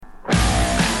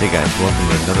Hey guys, welcome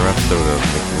to another episode of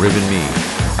McRib and Me.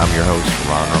 I'm your host,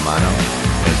 Ron Romano,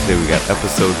 and today we got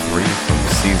episode 3 from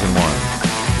season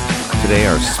 1. Today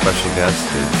our special guest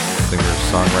is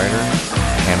singer-songwriter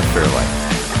Hannah Fairlight.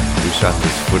 We shot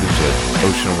this footage at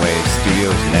Ocean Way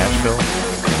Studios in Nashville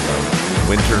in the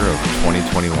winter of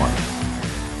 2021.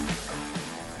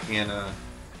 Hannah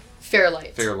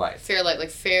Fairlight. Fairlight, like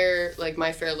fair, like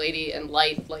My Fair Lady, and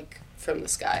light, like from the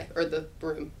sky or the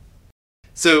room.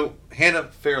 So, Hannah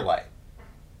Fairlight.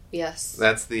 Yes.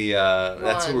 That's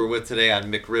that's who we're with today on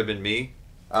McRib and Me.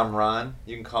 I'm Ron.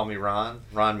 You can call me Ron.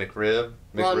 Ron McRib.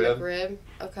 Ron McRib.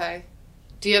 Okay.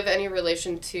 Do you have any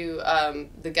relation to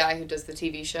the guy who does the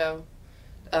TV show?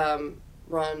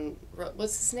 Ron,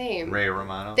 what's his name? Ray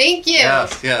Romano. Thank you.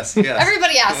 Yes.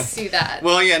 Everybody asks you that.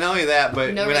 Well, yeah, not only that,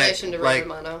 but no relation to Ray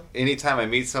Romano. Anytime I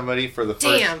meet somebody for the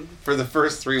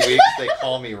first 3 weeks, they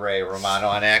call me Ray Romano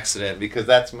on accident because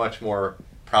that's much more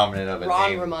prominent of a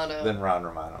name than Ron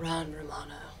Romano. Ron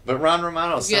Romano. But Ron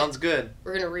Romano sounds good.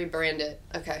 We're gonna rebrand it.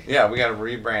 Okay. Yeah, we got to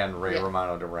rebrand Ray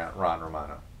Romano to Ron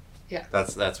Romano. Yeah.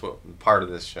 That's what part of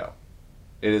this show.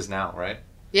 It is now, right?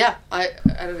 Yeah, I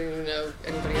don't even know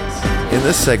anybody else. In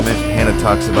this segment, Hannah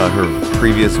talks about her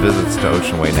previous visits to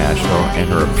Ocean Way, Nashville, and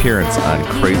her appearance on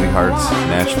Crazy Hearts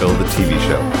Nashville, the TV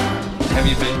show. Have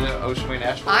you been to Ocean Way,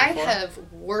 Nashville before? I have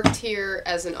worked here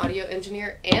as an audio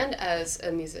engineer and as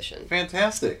a musician.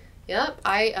 Fantastic. Yep,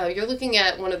 you're looking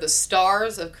at one of the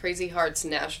stars of Crazy Hearts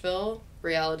Nashville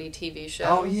reality TV show.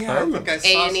 Oh yeah, I think I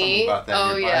saw something about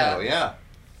that in your bio.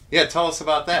 Yeah, tell us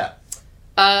about that.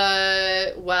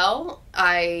 Well,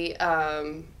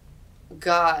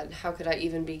 God, how could I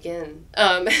even begin?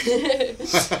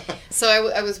 So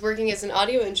I was working as an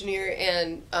audio engineer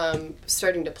and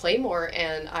starting to play more,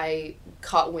 and I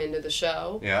caught wind of the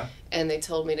show. Yeah. And they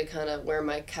told me to kind of wear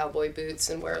my cowboy boots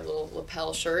and wear a little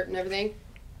lapel shirt and everything.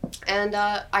 And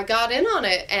I got in on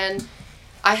it, and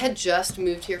I had just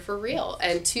moved here for real.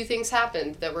 And 2 things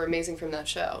happened that were amazing from that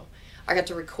show. I got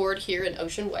to record here in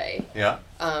Ocean Way. Yeah.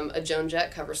 A Joan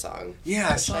Jett cover song. Yeah,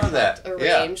 I saw that.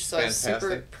 Arranged, so fantastic. I was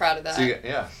super proud of that. So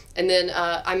and then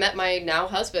I met my now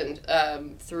husband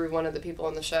through one of the people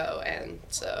on the show, and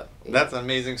so. That's an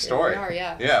amazing story. Here we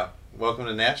are, Yeah. Welcome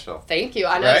to Nashville. Thank you.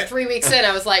 I know. Right? 3 weeks in,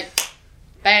 I was like,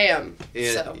 bam.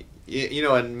 So. You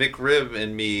know, and McRib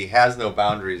and Me has no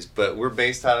boundaries, but we're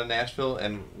based out of Nashville,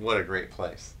 and what a great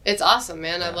place. It's awesome,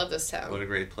 man. Yeah. I love this town. What a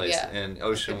great place. Yeah. And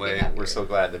Ocean Way, we're so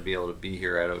glad to be able to be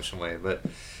here at Ocean Way. But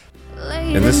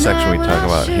in this section, we talk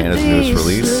about Hannah's newest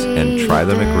release and Try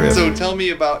the McRib. So tell me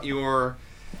about your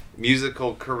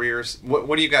musical careers.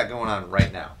 What do you got going on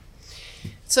right now?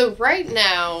 So right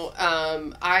now,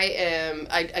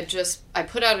 I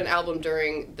put out an album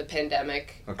during the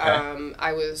pandemic. Okay.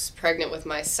 I was pregnant with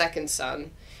my second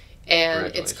son,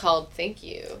 and it's called, thank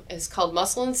you, it's called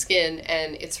Muscle and Skin,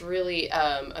 and it's really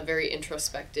a very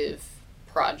introspective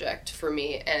project for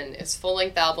me, and it's a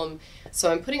full-length album. So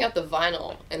I'm putting out the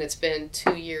vinyl, and it's been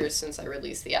 2 years since I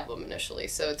released the album initially,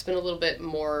 so it's been a little bit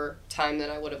more time than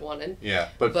I would have wanted. Yeah,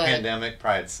 but pandemic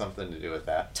probably had something to do with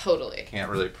that. Totally. Can't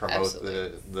really promote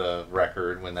the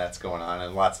record when that's going on,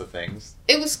 and lots of things.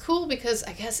 It was cool because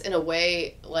I guess in a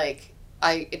way, like,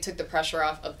 it took the pressure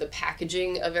off of the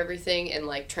packaging of everything and,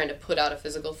 like, trying to put out a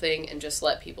physical thing and just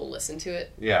let people listen to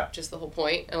it. Yeah. Just the whole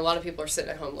point. And a lot of people are sitting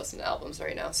at home listening to albums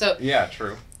right now. So yeah,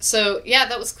 true. So, yeah,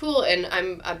 that was cool. And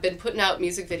I've been putting out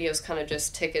music videos kind of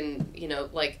just ticking,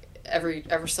 like,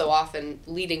 ever so often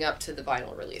leading up to the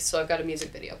vinyl release. So I've got a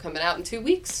music video coming out in 2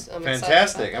 weeks. I'm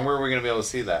fantastic. And where are we going to be able to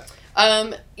see that?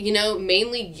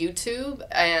 Mainly YouTube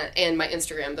and my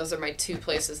Instagram. Those are my 2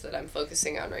 places that I'm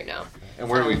focusing on right now. And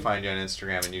where do we find you on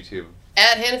Instagram and YouTube?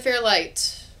 At Hannah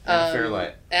Fairlight.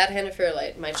 Fairlight. At Hannah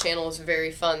Fairlight. My channel is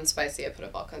very fun, spicy. I put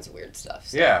up all kinds of weird stuff.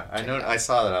 So yeah, I know. I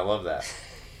saw that. I love that.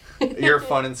 You're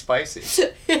fun and spicy. You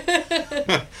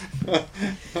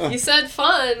said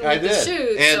fun with the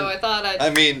shoot, and so I thought I'd...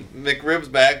 I mean, McRib's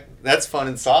back. That's fun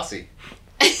and saucy.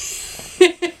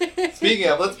 Speaking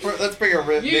of, let's bring a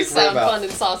McRib out. You sound fun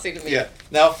and saucy to me. Yeah.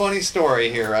 Now, funny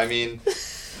story here. I mean,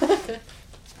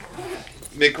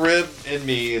 McRib and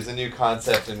Me is a new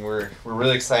concept, and we're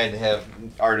really excited to have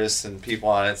artists and people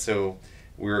on it. So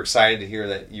we were excited to hear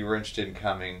that you were interested in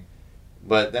coming,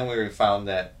 but then we found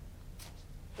that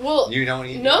you don't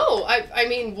even. No, I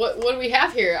mean, what do we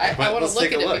have here? I want to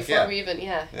look at it before we even.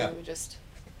 Yeah. We just.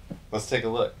 Let's take a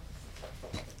look.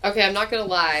 Okay, I'm not gonna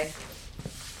lie.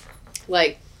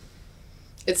 Like,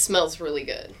 it smells really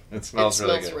good. It smells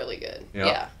really good.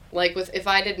 Yeah. Like, if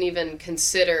I didn't even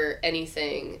consider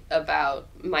anything about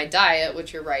my diet,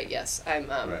 which you're right, yes,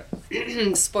 I'm,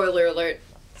 spoiler alert.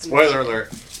 Spoiler alert.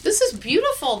 This is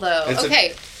beautiful, though.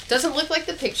 Okay, Doesn't look like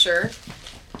the picture,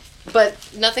 but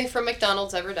nothing from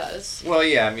McDonald's ever does. Well,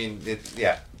 yeah, I mean,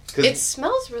 it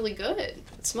smells really good.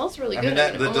 It smells really good.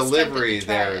 I mean, the delivery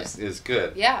there is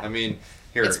good. Yeah. I mean,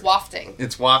 here. It's wafting.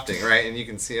 It's wafting, right? And you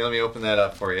can see, let me open that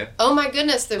up for you. Oh my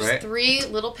goodness, there's 3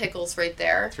 little pickles right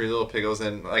there. 3 little pickles,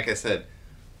 and like I said,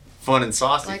 fun and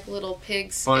saucy. Like little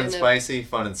pigs. Fun and spicy,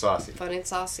 fun and saucy. Fun and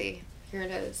saucy. Here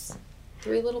it is.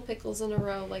 3 little pickles in a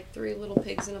row, like 3 little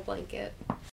pigs in a blanket.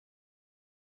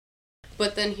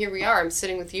 But then here we are. I'm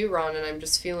sitting with you, Ron, and I'm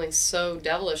just feeling so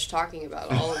devilish talking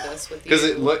about all of this with you.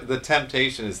 Because the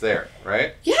temptation is there,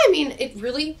 right? Yeah, I mean,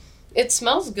 it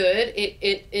smells good.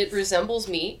 It resembles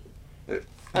meat.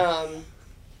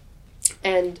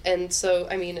 And so,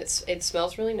 I mean, it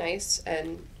smells really nice,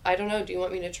 and I don't know, do you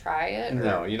want me to try it?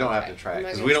 No, you don't have to try it,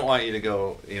 because we don't want you to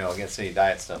go, against any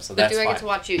diet stuff, so that's fine. But do I get to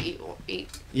watch you eat?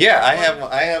 Yeah, I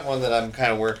have one that I'm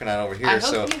kind of working on over here. I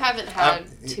hope you haven't had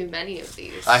too many of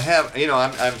these. I have,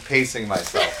 I'm pacing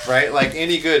myself, right? Like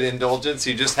any good indulgence,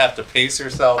 you just have to pace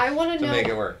yourself to make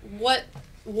it work.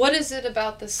 What is it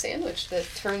about the sandwich that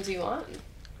turns you on?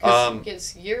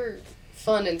 Because you're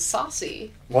fun and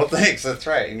saucy. Well, thanks. That's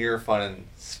right. And you're fun and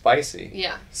spicy.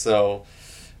 Yeah. So,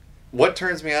 what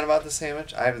turns me on about the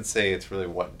sandwich? I would say it's really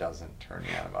what doesn't turn me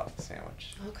on about the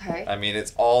sandwich. Okay. I mean,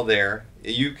 it's all there.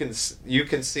 You can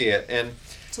see it. And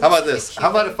how about this?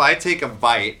 How about if I take a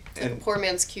bite and poor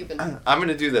man's Cuban? I'm going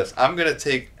to do this. I'm going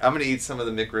to eat some of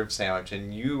the McRib sandwich,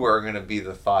 and you are going to be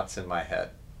the thoughts in my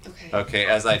head. Okay,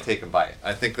 as I take a bite.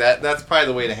 I think that's probably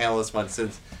the way to handle this one,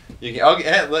 since you can.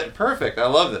 Okay, perfect. I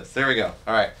love this. There we go.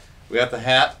 All right, we got the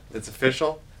hat. It's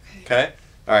official. Okay.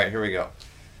 All right, here we go.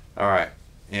 All right,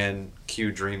 and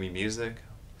cue dreamy music,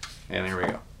 and here we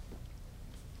go.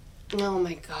 Oh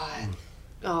my God.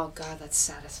 Oh God, that's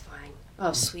satisfying.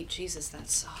 Oh sweet Jesus, that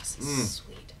sauce is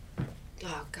sweet.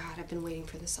 Oh God, I've been waiting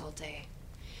for this all day.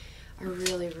 I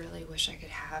really, really wish I could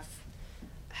have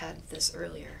had this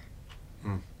earlier.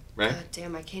 Right? God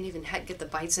damn, I can't even get the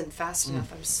bites in fast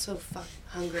enough. I'm so fucking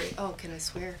hungry. Oh, can I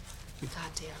swear?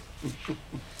 God damn.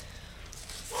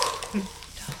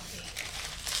 Doggy.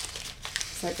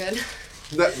 Is that good?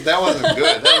 That wasn't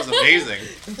good. That was amazing.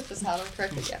 Put this hat on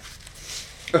correctly? Yeah.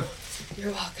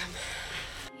 You're welcome.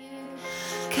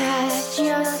 Cast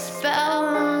your spell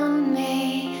on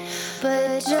me,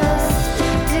 but just do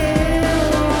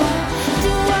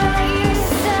what you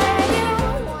say you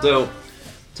want. So,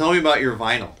 tell me about your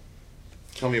vinyl.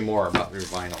 Tell me more about your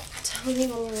vinyl. Tell me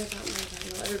more about my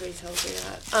vinyl. Everybody tells me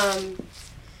that.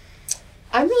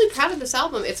 I'm really proud of this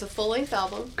album. It's a full-length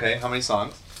album. Okay, how many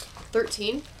songs?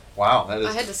 13. Wow, that is...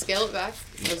 I had to scale it back.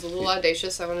 It was a little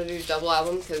audacious. I wanted to do a double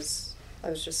album because I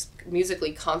was just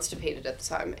musically constipated at the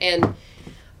time. And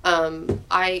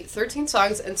 13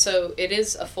 songs, and so it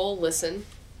is a full listen.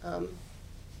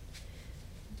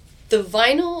 The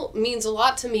vinyl means a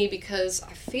lot to me because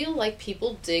I feel like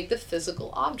people dig the physical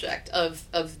object of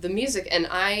the music, and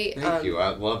Thank you,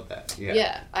 I love that.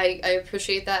 Yeah, I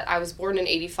appreciate that. I was born in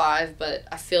 85, but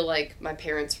I feel like my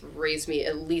parents raised me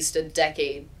at least a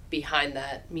decade behind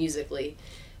that musically.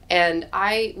 And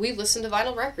we listened to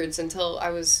vinyl records until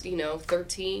I was,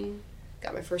 13.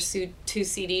 Got my first 2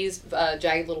 CDs,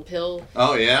 Jagged Little Pill.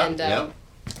 Oh, yeah. And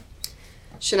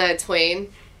Shania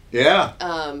Twain. Yeah.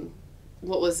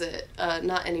 What was it?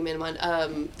 Not Any Man Mine.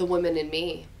 The Woman in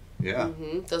Me. Yeah.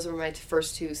 Mm-hmm. Those were my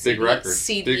first 2 big records.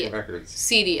 Big records.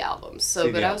 CD albums. So,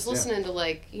 CD but I was albums, listening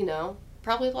to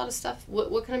probably a lot of stuff.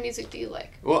 What kind of music do you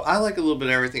like? Well, I like a little bit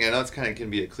of everything. I know it's kind of can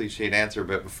be a cliched answer,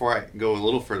 but before I go a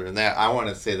little further than that, I want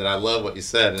to say that I love what you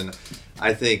said, and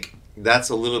I think that's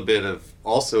a little bit of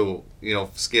also,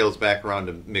 scales back around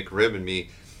to McRib and me.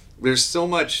 There's so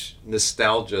much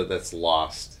nostalgia that's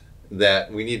lost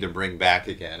that we need to bring back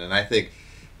again. And I think,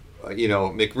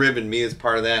 McRib and me is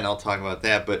part of that, and I'll talk about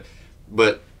that.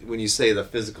 But when you say the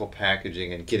physical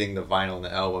packaging and getting the vinyl and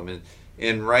the album,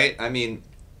 and right, I mean,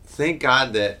 thank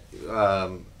God that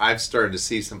I've started to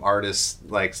see some artists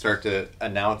start to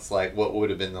announce what would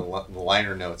have been the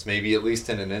liner notes, maybe at least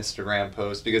in an Instagram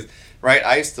post, because right,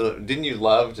 didn't you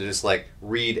love to just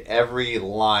read every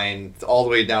line all the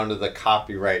way down to the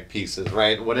copyright pieces,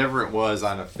 right? Whatever it was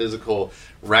on a physical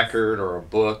record or a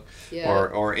book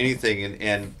or anything,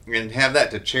 and have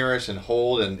that to cherish and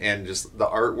hold, and just the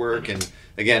artwork, and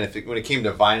again, when it came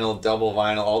to vinyl, double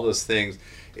vinyl, all those things,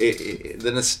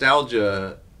 the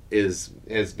nostalgia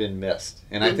has been missed,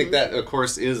 and I think that of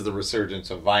course is the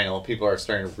resurgence of vinyl. People are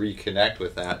starting to reconnect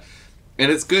with that,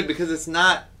 and it's good because it's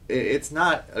not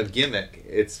a gimmick.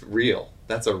 It's real.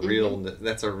 That's a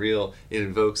real. It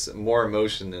invokes more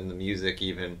emotion than the music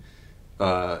even.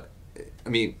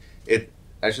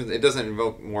 it doesn't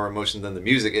invoke more emotion than the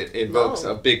music. It invokes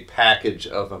a big package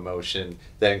of emotion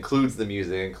that includes the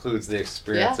music, includes the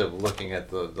experience of looking at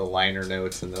the liner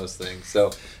notes and those things.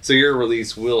 So your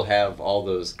release will have all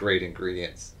those great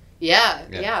ingredients. Yeah,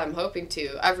 I'm hoping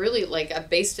to. I really I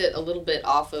based it a little bit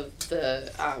off of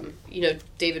the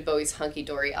David Bowie's Hunky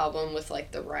Dory album with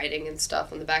like the writing and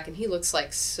stuff on the back, and he looks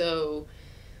like so,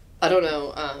 I don't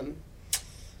know,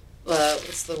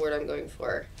 what's the word I'm going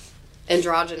for?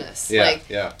 Androgynous.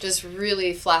 Just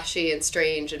really flashy and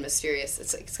strange and mysterious.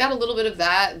 It's got a little bit of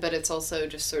that, but it's also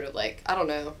just sort of like, I don't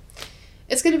know.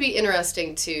 It's going to be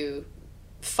interesting to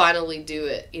finally do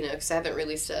it, because I haven't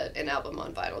released an album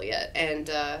on vinyl yet, and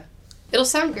it'll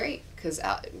sound great because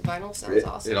vinyl sounds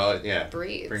awesome. It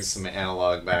breathes. Brings some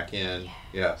analog back in.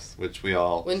 Yes, which we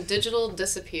all. When digital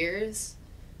disappears,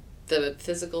 the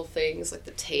physical things like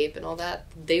the tape and all that,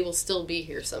 they will still be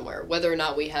here somewhere, whether or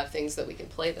not we have things that we can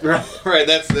play them. Right.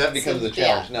 That becomes a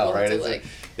challenge now, right?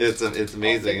 It's amazing.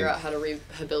 I'll figure out how to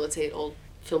rehabilitate old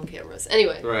film cameras.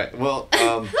 Anyway. Right. Well,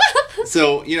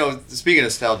 so, speaking of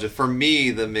nostalgia, for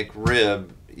me, the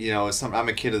McRib, I'm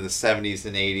a kid of the 70s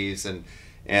and 80s,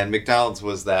 and McDonald's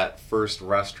was that first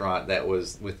restaurant that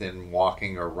was within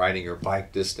walking or riding or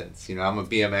bike distance. I'm a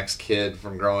BMX kid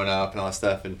from growing up and all that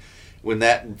stuff, and when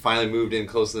that finally moved in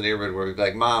close to the neighborhood where we'd be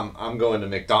like, Mom, I'm going to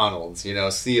McDonald's,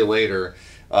 see you later.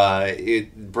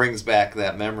 It brings back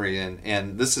that memory,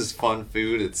 and this is fun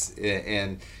food. It's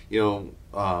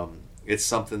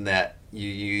something that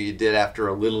you did after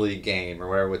a Little League game or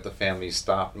whatever with the family. You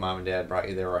stopped, Mom and Dad brought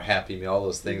you there, or a Happy Meal, all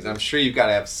those things. I'm sure you've got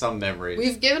to have some memories.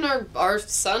 We've given our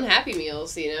son Happy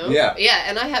Meals, Yeah. Yeah,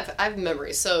 and I have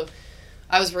memories. So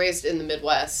I was raised in the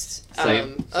Midwest.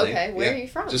 Same. Okay, where are you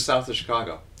from? Just south of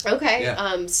Chicago. Okay.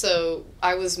 Yeah. So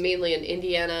I was mainly in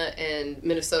Indiana and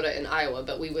Minnesota and Iowa,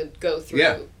 but we would go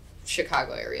through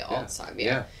Chicago area all the time.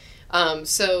 Yeah.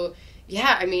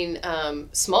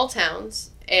 Small towns,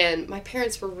 and my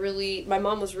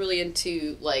mom was really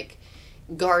into like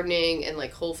gardening and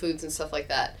like Whole Foods and stuff like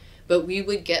that. But we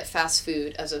would get fast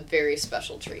food as a very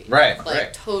special treat. Right.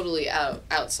 Totally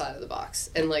outside of the box.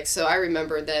 And so I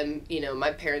remember them,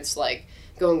 my parents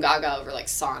going gaga over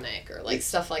Sonic or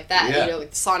stuff like that,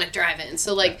 like Sonic Drive-In.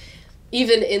 So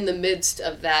even in the midst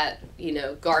of that,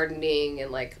 gardening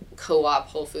and co-op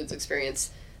Whole Foods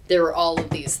experience, there were all of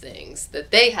these things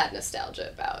that they had nostalgia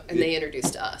about and they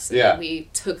introduced to us. And we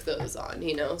took those on,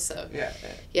 so.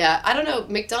 Yeah, I don't know.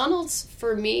 McDonald's,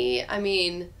 for me,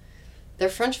 their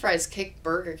French fries kicked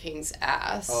Burger King's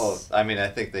ass. Oh, I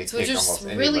think they kick almost anybody's ass.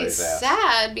 Which is really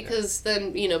sad because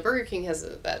then, Burger King has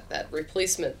that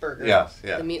replacement burger.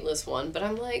 The meatless one. But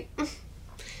I'm like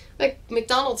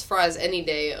McDonald's fries any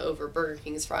day over Burger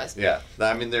King's fries. Yeah.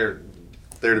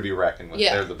 They're to be reckoned with.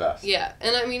 Yeah. They're the best. Yeah.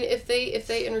 And if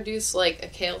they introduce a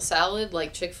kale salad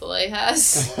like Chick-fil-A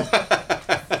has,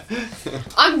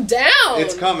 I'm down.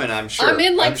 It's coming, I'm sure. I'm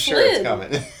in I'm sure it's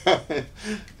coming.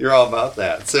 You're all about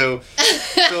that. So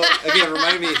again,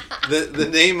 remind me, the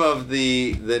name of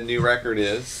the new record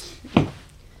is?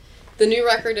 The new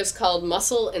record is called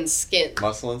Muscle and Skin.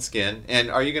 Muscle and Skin. And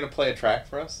are you going to play a track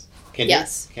for us?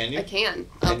 Yes. Can you? I can.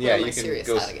 I'll put on my serious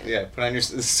hat again. Yeah, put on your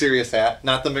serious hat.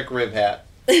 Not the McRib hat.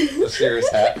 The serious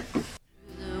hat.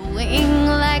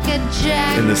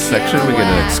 In this section, we get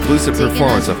an exclusive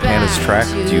performance of Hannah's track,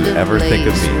 Do You Ever Think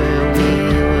of Me?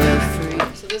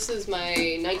 So this is my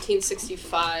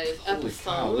 1965 Epiphone.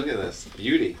 Wow, look at this.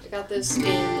 Beauty. I got this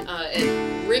at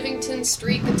Rivington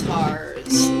Street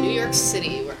Guitars, New York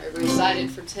City, where I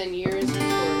resided for 10 years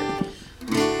before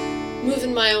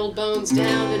moving my old bones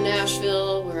down to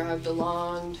Nashville, where I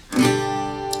belonged.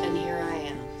 And here I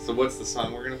am. So what's the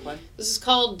song we're going to play? This is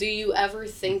called Do You Ever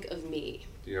Think of Me?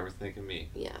 Do you ever think of me?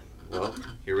 Yeah. Well,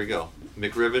 here we go.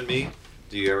 McRib and me,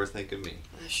 do you ever think of me?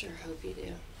 I sure hope you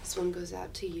do. This one goes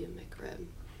out to you, McRib.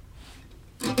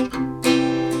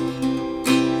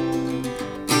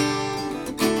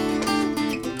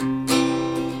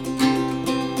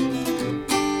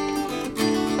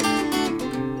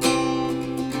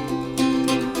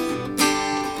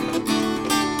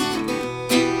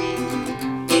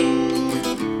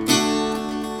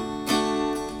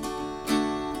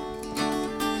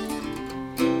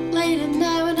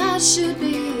 Should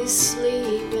be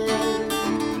sleeping.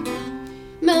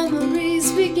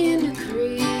 Memories begin to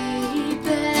creep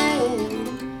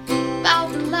in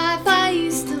about the life I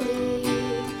used to lead.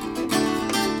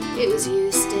 It was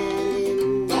you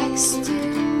standing next to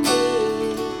me.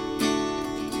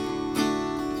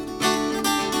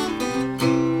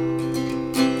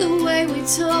 The way we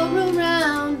tore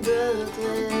around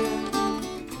Brooklyn,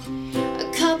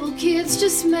 a couple kids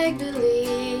just make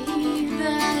believe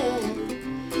that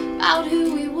about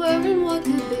who we were and what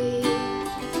could be.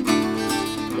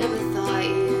 Never thought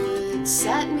you would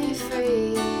set me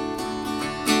free.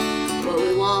 What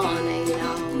we want ain't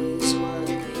always what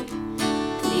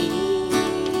we need.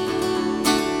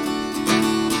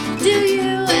 Do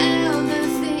you ever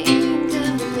think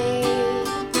of me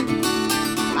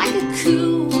like a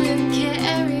cool wind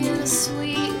carrying a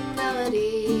sweet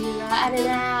melody, riding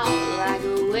out like a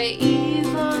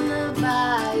wave on the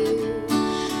bayou,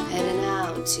 heading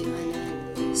out to an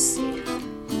endless sea?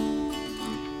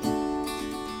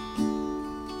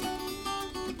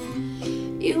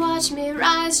 You watch me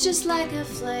rise just like a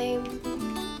flame,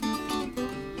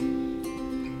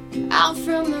 out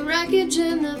from the wreckage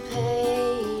and the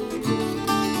pain.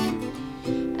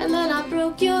 And then I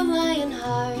broke your lion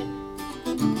heart.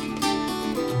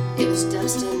 It was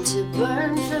destined to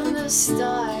burn from the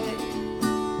start.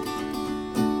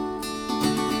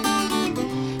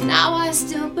 Now I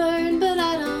still burn, but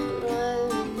I don't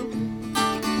run.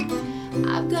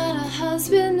 I've got a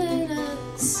husband and a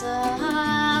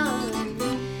son.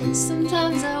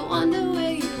 Sometimes I wonder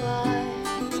where you are.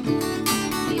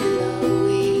 You know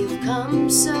we've come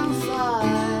so far.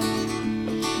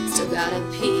 Still got a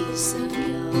piece of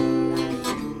your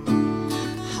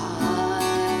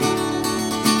heart.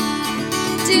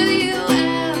 Do you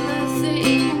ever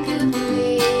think of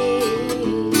me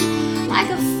like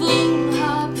a full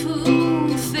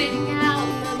harpoon fading out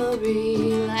memory,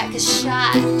 like a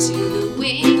shot to the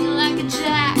wing, like a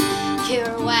jack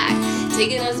Kerouac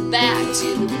taking us back to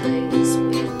the place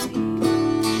where we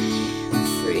were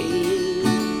free.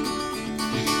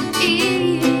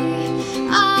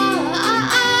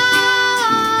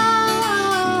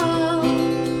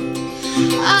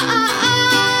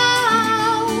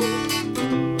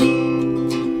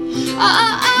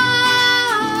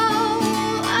 Oh,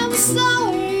 I'm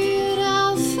sorry that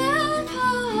I fell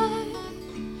apart.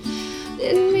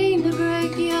 Didn't mean to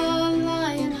break your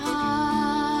lion heart.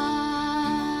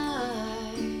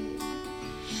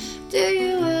 Do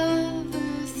you ever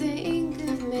think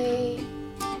of me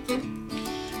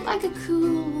like a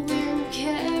cool wind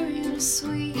carrying a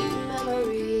sweet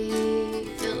memory,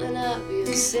 filling up your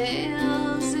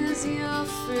sails as you're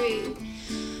free,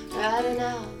 riding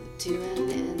out to an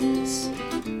endless,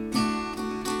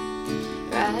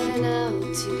 riding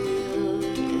out to your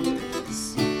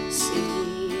endless sea.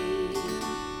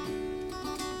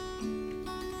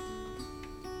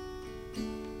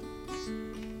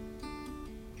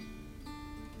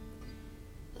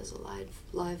 There's a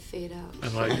live fade out. I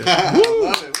like it. I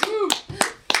love it. Woo!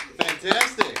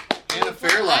 Fantastic. Anna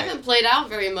Fairlight. I haven't played out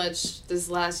very much this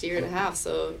last year and a half,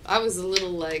 so I was a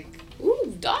little like,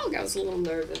 ooh, dog. I was a little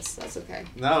nervous. That's okay.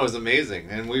 No, it was amazing,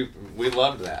 and we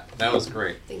loved that. That was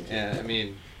great. Thank you. Yeah, I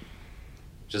mean,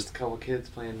 just a couple kids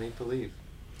playing make believe.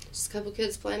 Just a couple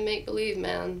kids playing make believe,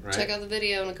 man. Right. Check out the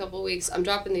video in a couple weeks. I'm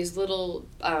dropping these little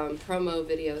promo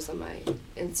videos on my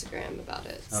Instagram about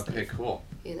it. So, Okay, cool.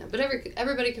 you know, but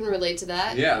everybody can relate to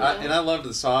that. Yeah, you know? and I loved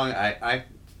the song. I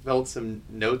felt some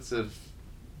notes of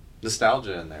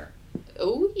nostalgia in there.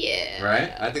 Oh yeah.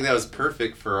 Right? I think that was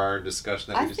perfect for our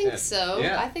discussion that we I just think had. so.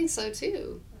 Yeah. I think so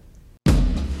too. I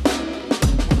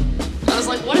was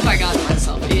like, what have I gotten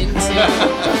myself into? Listen,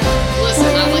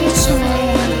 I like to show up. I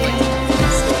like to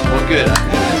Well, good. I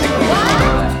think we can do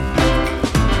that.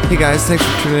 Hey guys, thanks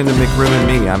for tuning in to McRib and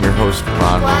Me. I'm your host,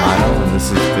 Ron Romano, and this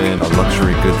has been a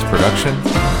Luxury Goods production.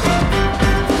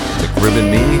 McRib and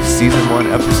Me, Season 1,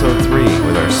 Episode 3,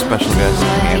 with our special guest,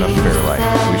 Anna Fairlight.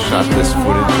 We shot this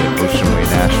footage at Oceanway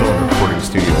National Recording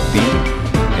Studio B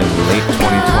in late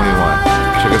 2021.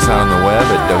 Check us out on the web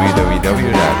at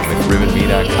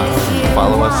www.mcribandme.com and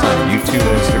follow us on YouTube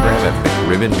and Instagram at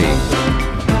McRib and Me.